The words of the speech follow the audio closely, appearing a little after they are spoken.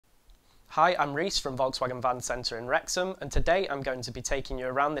Hi, I'm Reese from Volkswagen Van Centre in Wrexham, and today I'm going to be taking you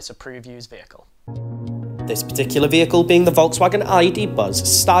around this approved used vehicle. This particular vehicle being the Volkswagen ID.Buzz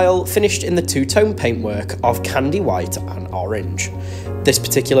style, finished in the two-tone paintwork of candy white and orange. This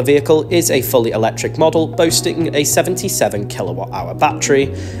particular vehicle is a fully electric model boasting a 77 kilowatt-hour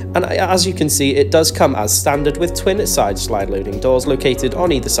battery, and as you can see it does come as standard with twin side slide loading doors located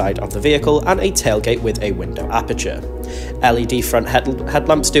on either side of the vehicle and a tailgate with a window aperture. LED front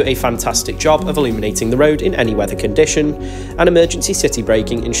headlamps do a fantastic job of illuminating the road in any weather condition, and emergency city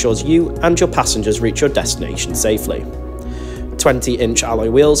braking ensures you and your passengers reach your destination safely. 20-inch alloy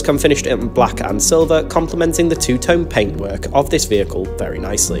wheels come finished in black and silver, complementing the two-tone paintwork of this vehicle very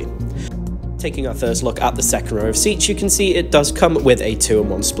nicely. Taking our first look at the second row of seats, you can see it does come with a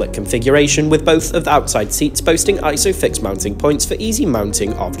 2-in-1 split configuration, with both of the outside seats boasting ISOFIX mounting points for easy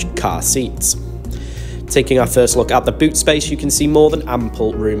mounting of car seats. Taking our first look at the boot space, you can see more than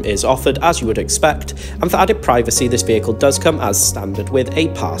ample room is offered, as you would expect, and for added privacy this vehicle does come as standard with a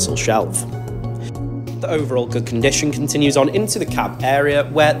parcel shelf. The overall good condition continues on into the cab area,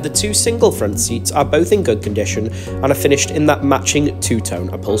 where the two single front seats are both in good condition and are finished in that matching two-tone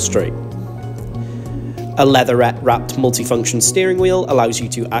upholstery. A leather-wrapped multifunction steering wheel allows you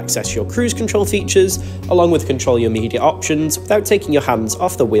to access your cruise control features, along with control your media options without taking your hands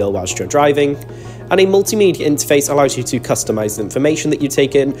off the wheel whilst you're driving, and a multimedia interface allows you to customise the information that you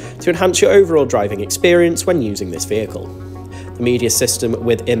take in to enhance your overall driving experience when using this vehicle. The media system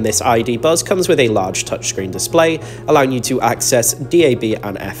within this ID.Buzz comes with a large touchscreen display, allowing you to access DAB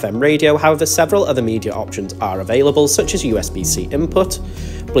and FM radio. However, several other media options are available, such as USB-C input.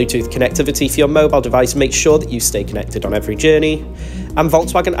 Bluetooth connectivity for your mobile device makes sure that you stay connected on every journey. And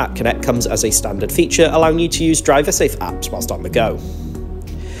Volkswagen App Connect comes as a standard feature, allowing you to use driver-safe apps whilst on the go.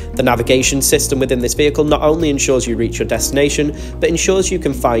 The navigation system within this vehicle not only ensures you reach your destination, but ensures you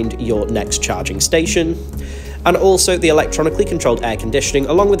can find your next charging station. And also the electronically controlled air conditioning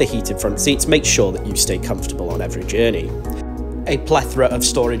along with the heated front seats make sure that you stay comfortable on every journey. A plethora of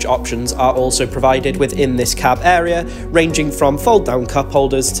storage options are also provided within this cab area, ranging from fold-down cup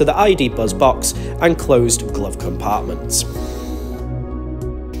holders to the ID.Buzz box and closed glove compartments.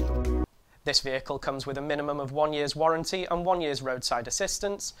 This vehicle comes with a minimum of 1 year's warranty and 1 year's roadside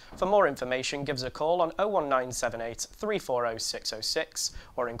assistance. For more information, give us a call on 01978 340 606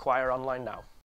 or inquire online now.